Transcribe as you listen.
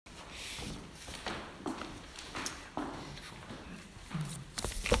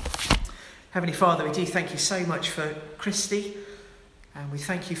Heavenly Father, we do thank you so much for Christy, and we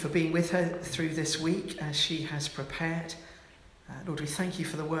thank you for being with her through this week as she has prepared. Lord, we thank you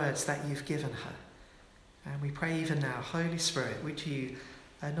for the words that you've given her. And we pray even now, Holy Spirit, would you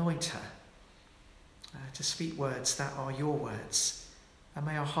anoint her to speak words that are your words. And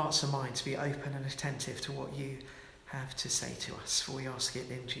may our hearts and minds be open and attentive to what you have to say to us. For we ask it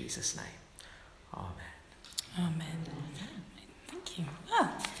in Jesus' name. Amen. Amen. Thank you.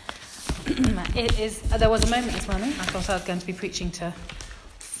 There was a moment this morning I thought I was going to be preaching to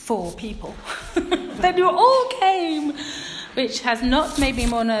 4 people. Then you all came, which has not made me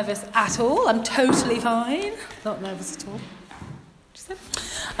more nervous at all. I'm totally fine. Not nervous at all.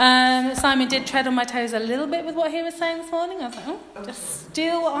 Simon did tread on my toes a little bit with what he was saying this morning. I was like, just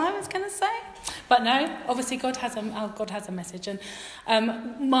steal what I was going to say. But no, obviously God has a message.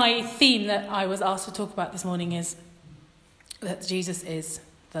 And my theme that I was asked to talk about this morning is that Jesus is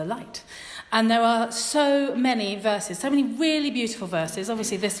the light. And there are so many verses, so many really beautiful verses.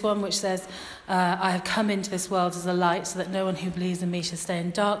 Obviously this one which says, I have come into this world as a light so that no one who believes in me should stay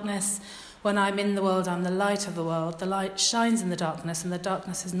in darkness. When I'm in the world, I'm the light of the world. The light shines in the darkness, and the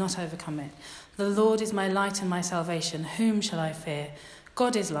darkness has not overcome it. The Lord is my light and my salvation. Whom shall I fear?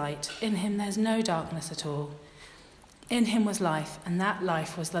 God is light. In him there's no darkness at all. In him was life, and that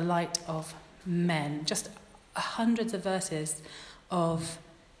life was the light of men. Just hundreds of verses of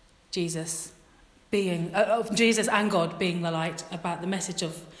Jesus and God being the light, about the message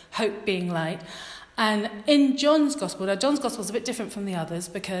of hope being light. And in John's Gospel, now John's Gospel is a bit different from the others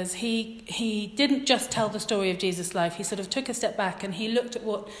because he didn't just tell the story of Jesus' life. He sort of took a step back and he looked at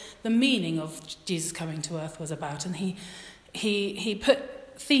what the meaning of Jesus coming to earth was about. And he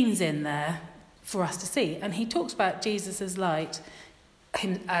put themes in there for us to see. And he talks about Jesus as light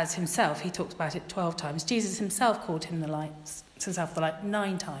as himself. He talks about it 12 times. Jesus himself called himself the light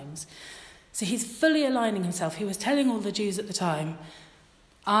 9 times. So he's fully aligning himself. He was telling all the Jews at the time,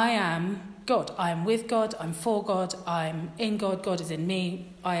 I am God. I am with God. I'm for God. I'm in God. God is in me.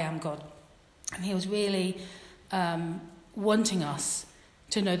 I am God. And he was really wanting us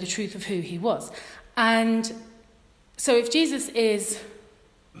to know the truth of who he was. And so if Jesus is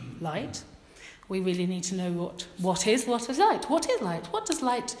light, we really need to know what is light. What is light? What does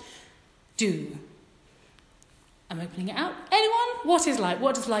light do? I'm opening it out. Anyone? What is light?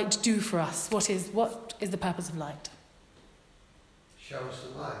 What does light do for us? What is the purpose of light? Show us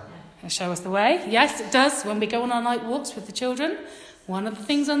the way. Show us the way. Yes, it does. When we go on our night walks with the children, one of the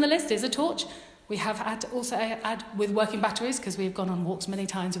things on the list is a torch. We have also add with working batteries, because we've gone on walks many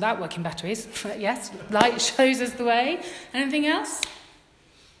times without working batteries. But yes, light shows us the way. Anything else?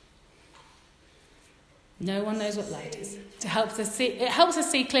 No one knows what light is. It helps us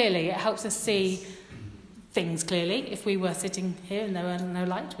see clearly. It helps us see things clearly. If we were sitting here and there were no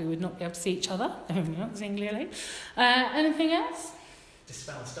light, we would not be able to see each other. We're not seeing clearly. Anything else?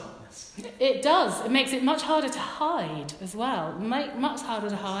 Dispels darkness. It does. It makes it much harder to hide as well. Much harder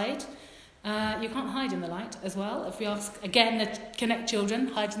to hide. You can't hide in the light as well. If we ask, again, the Connect children,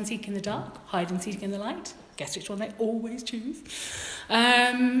 hide and seek in the dark, hide and seek in the light. Guess which one they always choose.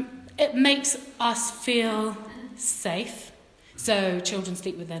 It makes us feel safe. So children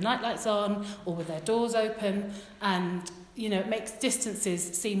sleep with their night lights on or with their doors open. And, it makes distances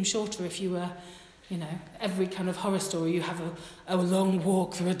seem shorter if you were... every kind of horror story, you have a long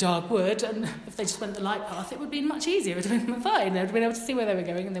walk through a dark wood, and if they just went the light path, it would be much easier. It would have been fine. They would have been able to see where they were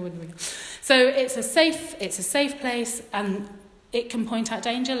going, and they wouldn't have been. So it's a safe place, and it can point out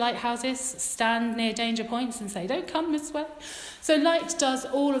danger. Lighthouses stand near danger points and say, "Don't come this way." So light does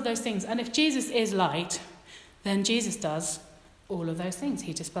all of those things, and if Jesus is light, then Jesus does all of those things.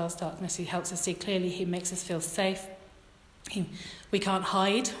 He dispels darkness. He helps us see clearly. He makes us feel safe. We can't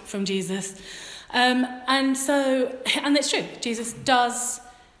hide from Jesus. And it's true, Jesus does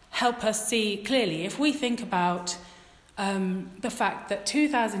help us see clearly. If we think about the fact that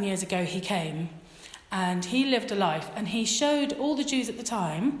 2,000 years ago he came and he lived a life and he showed all the Jews at the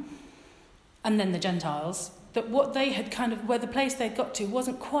time and then the Gentiles that what they had where the place they'd got to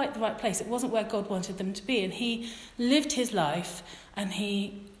wasn't quite the right place. It wasn't where God wanted them to be. And he lived his life and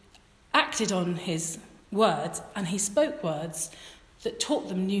he acted on his words and he spoke words that taught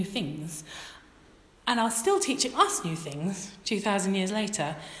them new things. And are still teaching us new things 2,000 years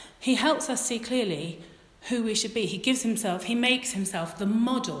later. He helps us see clearly who we should be. He makes himself the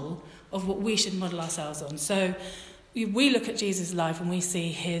model of what we should model ourselves on. So we look at Jesus' life and we see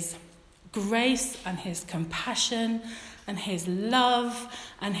his grace and his compassion and his love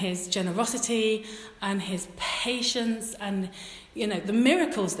and his generosity and his patience and, the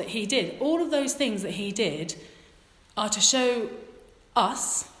miracles that he did. All of those things that he did are to show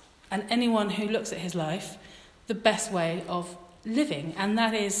us and anyone who looks at his life, the best way of living. And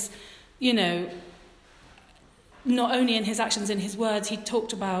that is, not only in his actions, in his words, he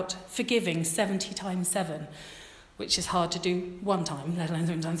talked about forgiving 70 times 7, which is hard to do one time, let alone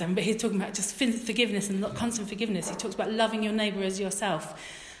 7 times 7. But he's talking about just forgiveness and constant forgiveness. He talks about loving your neighbour as yourself.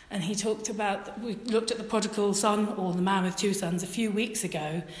 And he talked about, we looked at the prodigal son, or the man with 2 sons, a few weeks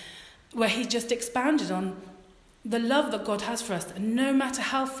ago, where he just expanded on the love that God has for us. And no matter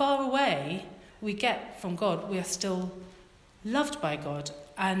how far away we get from God, we are still loved by God.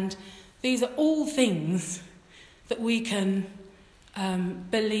 And these are all things that we can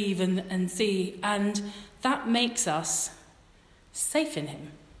believe and see, and that makes us safe in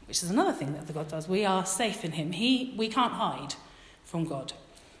him, which is another thing that God does. We are safe in him. We can't hide from God.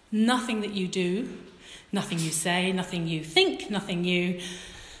 Nothing that you do, nothing you say, nothing you think,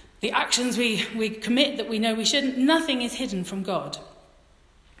 the actions we commit that we know we shouldn't, nothing is hidden from God.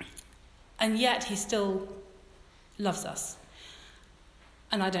 And yet he still loves us.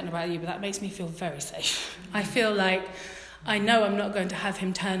 And I don't know about you, but that makes me feel very safe. I feel like I know I'm not going to have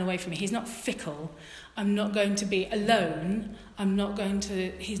him turn away from me. He's not fickle. I'm not going to be alone. He's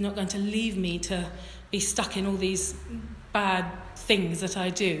not going to leave me to be stuck in all these bad things that I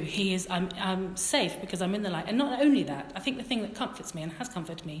do. I'm safe because I'm in the light. And not only that, I think the thing that comforts me and has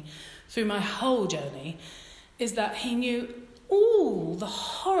comforted me through my whole journey is that he knew all the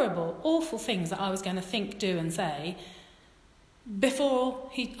horrible, awful things that I was going to think, do and say before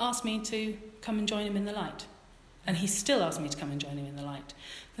he asked me to come and join him in the light. And he still asked me to come and join him in the light.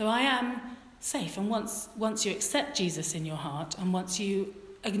 So I am safe. And once you accept Jesus in your heart, and once you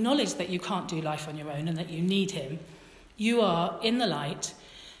acknowledge that you can't do life on your own and that you need him, you are in the light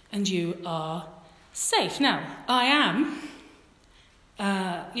and you are safe. Now, I am,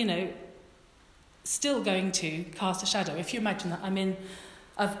 still going to cast a shadow. If you imagine that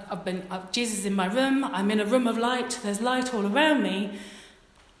Jesus is in my room, I'm in a room of light, there's light all around me,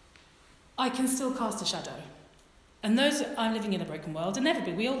 I can still cast a shadow. And I'm living in a broken world,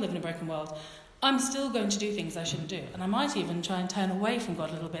 and we all live in a broken world. I'm still going to do things I shouldn't do. And I might even try and turn away from God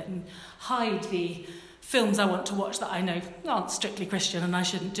a little bit and hide the films I want to watch that I know aren't strictly Christian and I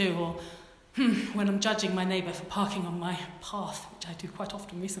shouldn't do, or when I'm judging my neighbour for parking on my path, which I do quite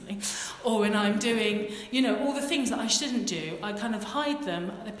often recently, or when I'm doing, all the things that I shouldn't do, I kind of hide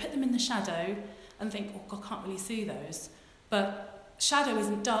them, I put them in the shadow and think, oh, God can't really see those. But shadow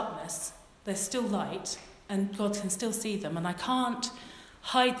isn't darkness, there's still light, and God can still see them, and I can't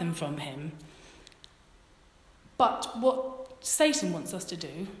hide them from him. But what Satan wants us to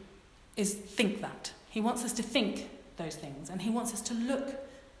do is think that. He wants us to think those things, and he wants us to look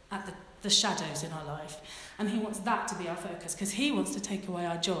at the shadows in our life, and he wants that to be our focus, because he wants to take away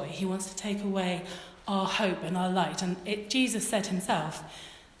our joy. He wants to take away our hope and our light. And Jesus said himself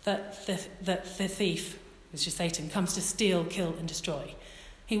that the thief, which is Satan, comes to steal, kill, and destroy.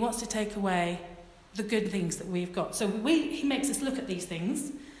 He wants to take away the good things that we've got. So he makes us look at these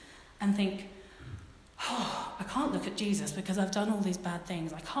things and think, oh, I can't look at Jesus because I've done all these bad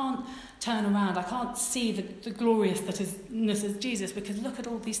things. I can't turn around. I can't see the gloriousness of Jesus because look at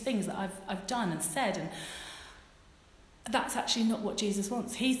all these things that I've done and said. And that's actually not what Jesus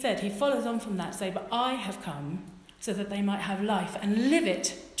wants. He said, he follows on from that, say, but I have come so that they might have life and live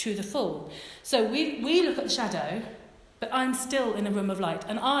it to the full. So we look at the shadow, but I'm still in a room of light,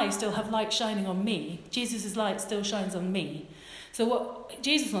 and I still have light shining on me. Jesus' light still shines on me. So what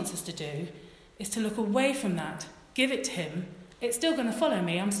Jesus wants us to do is to look away from that, give it to him. It's still going to follow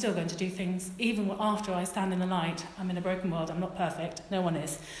me. I'm still going to do things, even after I stand in the light. I'm in a broken world. I'm not perfect. No one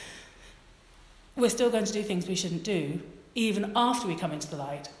is. We're still going to do things we shouldn't do, even after we come into the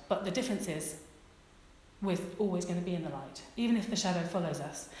light. But the difference is, we're always going to be in the light, even if the shadow follows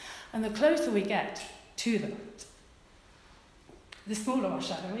us. And the closer we get to the light, the smaller our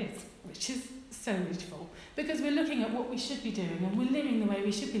shadow is, which is so beautiful, because we're looking at what we should be doing and we're living the way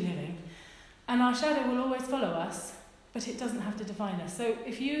we should be living, and our shadow will always follow us, but it doesn't have to define us. So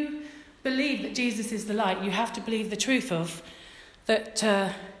if you believe that Jesus is the light, you have to believe the truth of that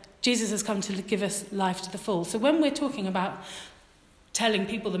Jesus has come to give us life to the full. So when we're talking about telling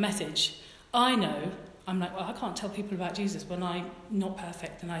people the message, I'm like, well, I can't tell people about Jesus when I'm not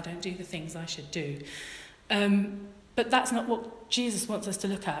perfect and I don't do the things I should do. But that's not what Jesus wants us to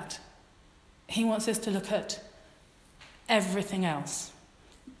look at. He wants us to look at everything else.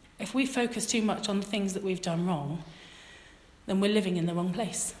 If we focus too much on the things that we've done wrong, then we're living in the wrong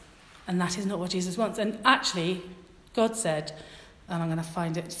place. And that is not what Jesus wants. And actually, God said, and I'm going to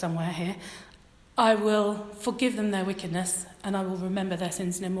find it somewhere here, I will forgive them their wickedness, and I will remember their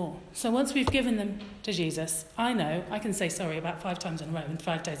sins no more. So once we've given them to Jesus, I know I can say sorry about 5 times in a row in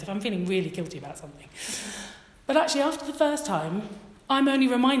 5 days if I'm feeling really guilty about something. But actually, after the first time, I'm only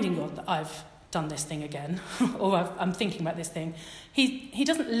reminding God that I've done this thing again, or I'm thinking about this thing. He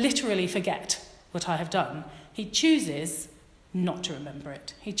doesn't literally forget what I have done. He chooses not to remember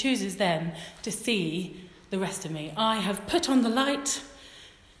it. He chooses then to see the rest of me. I have put on the light.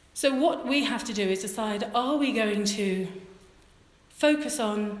 So what we have to do is decide, are we going to focus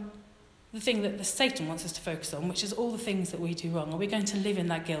on the thing that the Satan wants us to focus on, which is all the things that we do wrong? Are we going to live in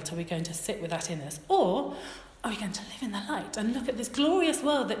that guilt? Are we going to sit with that in us? Or are we going to live in the light and look at this glorious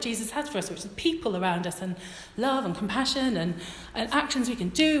world that Jesus has for us, which is people around us and love and compassion and actions we can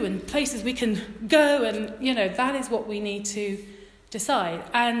do and places we can go, and, that is what we need to decide.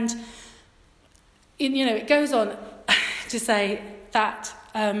 And, it goes on to say that...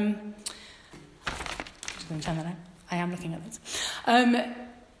 I'm just going to turn that out. I am looking at this.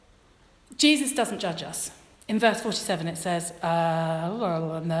 Jesus doesn't judge us. In verse 47 it says,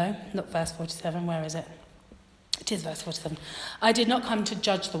 no, not verse 47, where is it? It is verse 47. I did not come to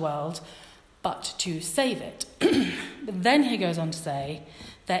judge the world, but to save it. But then he goes on to say,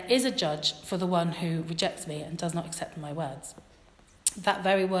 there is a judge for the one who rejects me and does not accept my words. That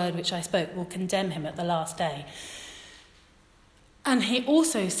very word which I spoke will condemn him at the last day. And he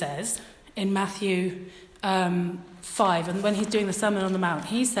also says in Matthew 5, and when he's doing the Sermon on the Mount,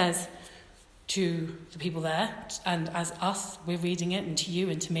 he says to the people there, and as us, we're reading it, and to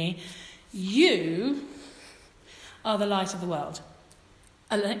you and to me, you are the light of the world.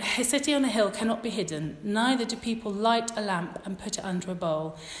 A city on a hill cannot be hidden, neither do people light a lamp and put it under a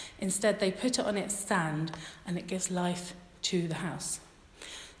bowl. Instead, they put it on its stand, and it gives life to the house.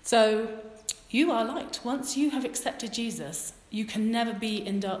 So, you are light. Once you have accepted Jesus, you can never be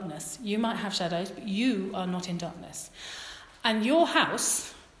in darkness. You might have shadows, but you are not in darkness. And your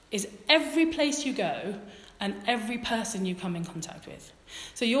house is every place you go and every person you come in contact with.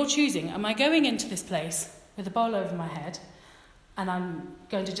 So you're choosing, am I going into this place with a bowl over my head and I'm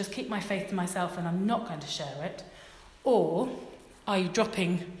going to just keep my faith to myself and I'm not going to share it? Or are you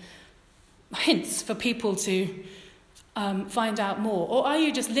dropping hints for people to find out more? Or are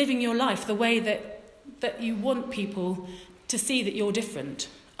you just living your life the way that you want people to see that you're different?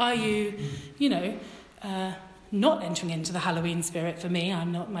 Are you, not entering into the Halloween spirit? For me,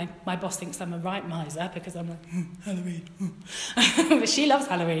 I'm not. My boss thinks I'm a right miser because I'm like, Halloween. But she loves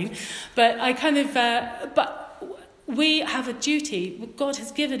Halloween. But I kind of, but we have a duty God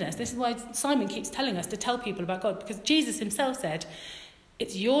has given us. This is why Simon keeps telling us to tell people about God, because Jesus himself said,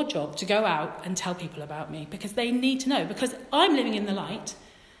 it's your job to go out and tell people about me, because they need to know, because I'm living in the light,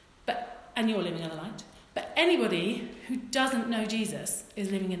 and you're living in the light. But anybody who doesn't know Jesus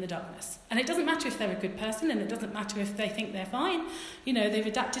is living in the darkness. And it doesn't matter if they're a good person, and it doesn't matter if they think they're fine. They've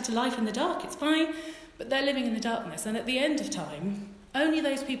adapted to life in the dark, it's fine. But they're living in the darkness. And at the end of time, only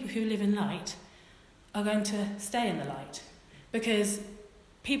those people who live in light are going to stay in the light. Because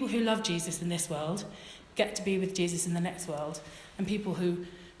people who love Jesus in this world get to be with Jesus in the next world. And people who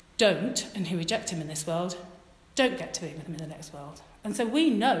don't, and who reject him in this world, don't get to be with him in the next world. And so we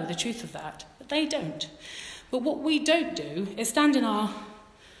know the truth of that, but they don't. But what we don't do is stand in our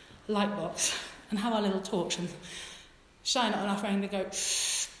light box and have our little torch and shine it on our friend and go, you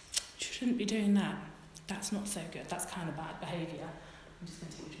shouldn't be doing that. That's not so good. That's kind of bad behaviour. I'm just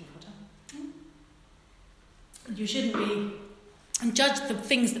going to take a drink of water. You shouldn't be, and judge the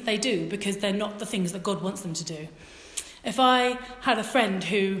things that they do because they're not the things that God wants them to do. If I had a friend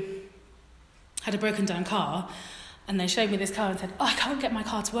who had a broken down car, and they showed me this car and said, I can't get my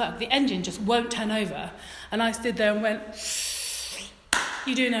car to work. The engine just won't turn over. And I stood there and went,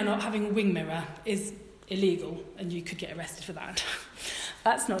 you do know not having a wing mirror is illegal and you could get arrested for that.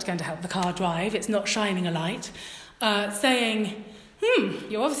 That's not going to help the car drive. It's not shining a light. Saying,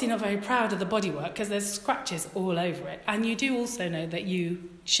 you're obviously not very proud of the bodywork because there's scratches all over it. And you do also know that you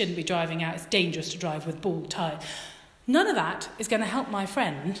shouldn't be driving out. It's dangerous to drive with bald tyres. None of that is going to help my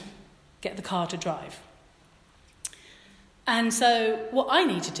friend get the car to drive. And so what I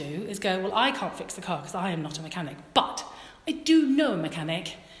need to do is go, well, I can't fix the car because I am not a mechanic, but I do know a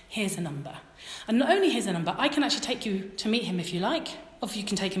mechanic. Here's a number. And not only here's a number, I can actually take you to meet him if you like, or if you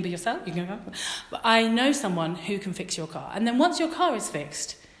can take him by yourself. You can go. But I know someone who can fix your car. And then once your car is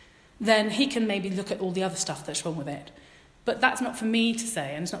fixed, then he can maybe look at all the other stuff that's wrong with it. But that's not for me to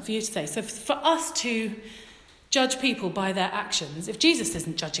say, and it's not for you to say. So for us to judge people by their actions, if Jesus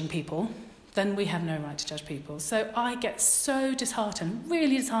isn't judging people, then we have no right to judge people. So I get so disheartened,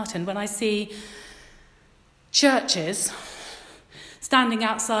 really disheartened, when I see churches standing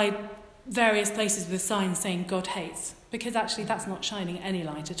outside various places with signs saying God hates, because actually that's not shining any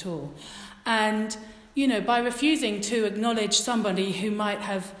light at all. And, by refusing to acknowledge somebody who might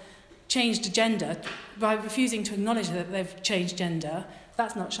have changed gender, by refusing to acknowledge that they've changed gender,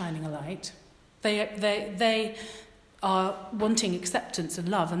 that's not shining a light. They are wanting acceptance and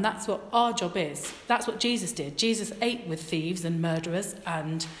love, and that's what our job is. That's what Jesus did. Jesus ate with thieves and murderers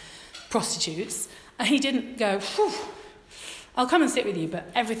and prostitutes, and he didn't go, "Phew, I'll come and sit with you, but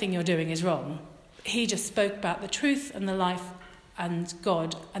everything you're doing is wrong." He just spoke about the truth and the life and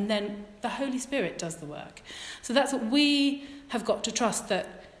God, and then the Holy Spirit does the work. So that's what we have got to trust,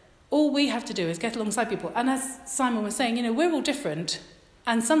 that all we have to do is get alongside people. And as Simon was saying, we're all different,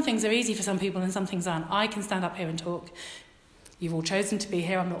 and some things are easy for some people and some things aren't. I can stand up here and talk. You've all chosen to be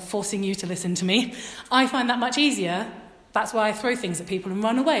here. I'm not forcing you to listen to me. I find that much easier. That's why I throw things at people and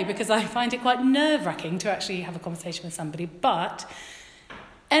run away, because I find it quite nerve-wracking to actually have a conversation with somebody. But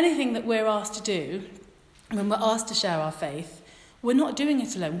anything that we're asked to do, when we're asked to share our faith, we're not doing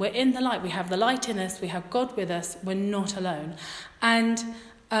it alone. We're in the light. We have the light in us. We have God with us. We're not alone. And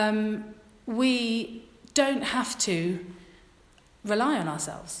we don't have to rely on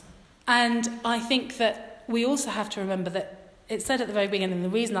ourselves. And I think that we also have to remember that it said at the very beginning, the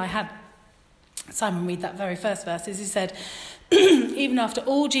reason I had Simon read that very first verse is he said, even after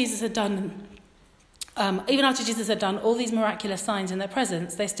Jesus had done all these miraculous signs in their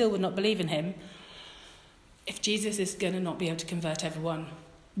presence, they still would not believe in him. If Jesus is going to not be able to convert everyone,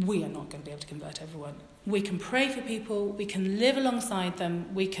 we are not going to be able to convert everyone. We can pray for people, we can live alongside them,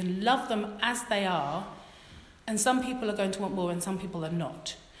 we can love them as they are, and some people are going to want more and some people are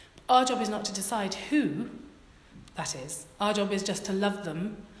not. Our job is not to decide who that is. Our job is just to love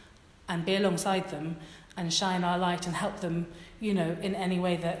them and be alongside them and shine our light and help them, in any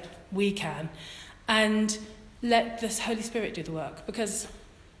way that we can. And let the Holy Spirit do the work. Because,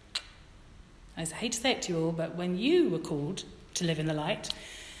 I hate to say it to you all, but when you were called to live in the light,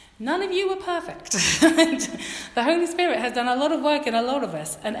 none of you were perfect. The Holy Spirit has done a lot of work in a lot of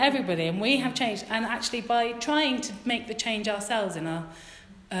us and everybody, and we have changed. And actually, by trying to make the change ourselves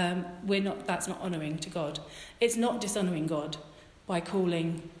that's not honouring to God. It's not dishonouring God by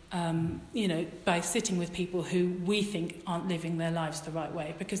calling, by sitting with people who we think aren't living their lives the right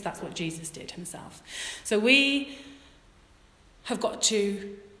way, because that's what Jesus did himself. So we have got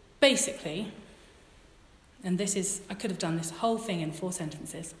to basically, and I could have done this whole thing in 4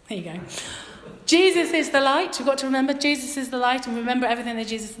 sentences. Here you go. Jesus is the light. We've got to remember Jesus is the light, and remember everything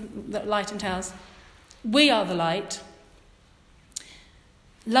that light entails. We are the light.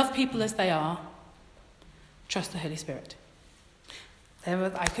 Love people as they are. Trust the Holy Spirit.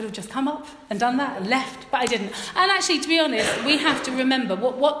 I could have just come up and done that and left, but I didn't. And actually, to be honest, we have to remember,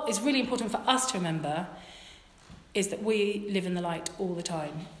 what is really important for us to remember is that we live in the light all the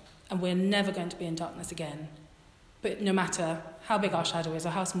time, and we're never going to be in darkness again. But no matter how big our shadow is or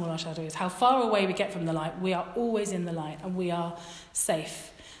how small our shadow is, how far away we get from the light, we are always in the light and we are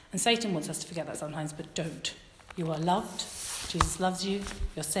safe. And Satan wants us to forget that sometimes, but don't. You are loved. Jesus loves you.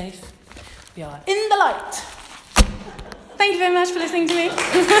 You're safe. We are in the light. Thank you very much for listening to me.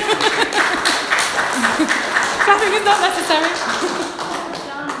 Clapping is not necessary.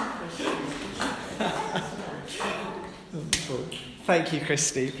 Thank you,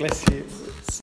 Christy. Bless you.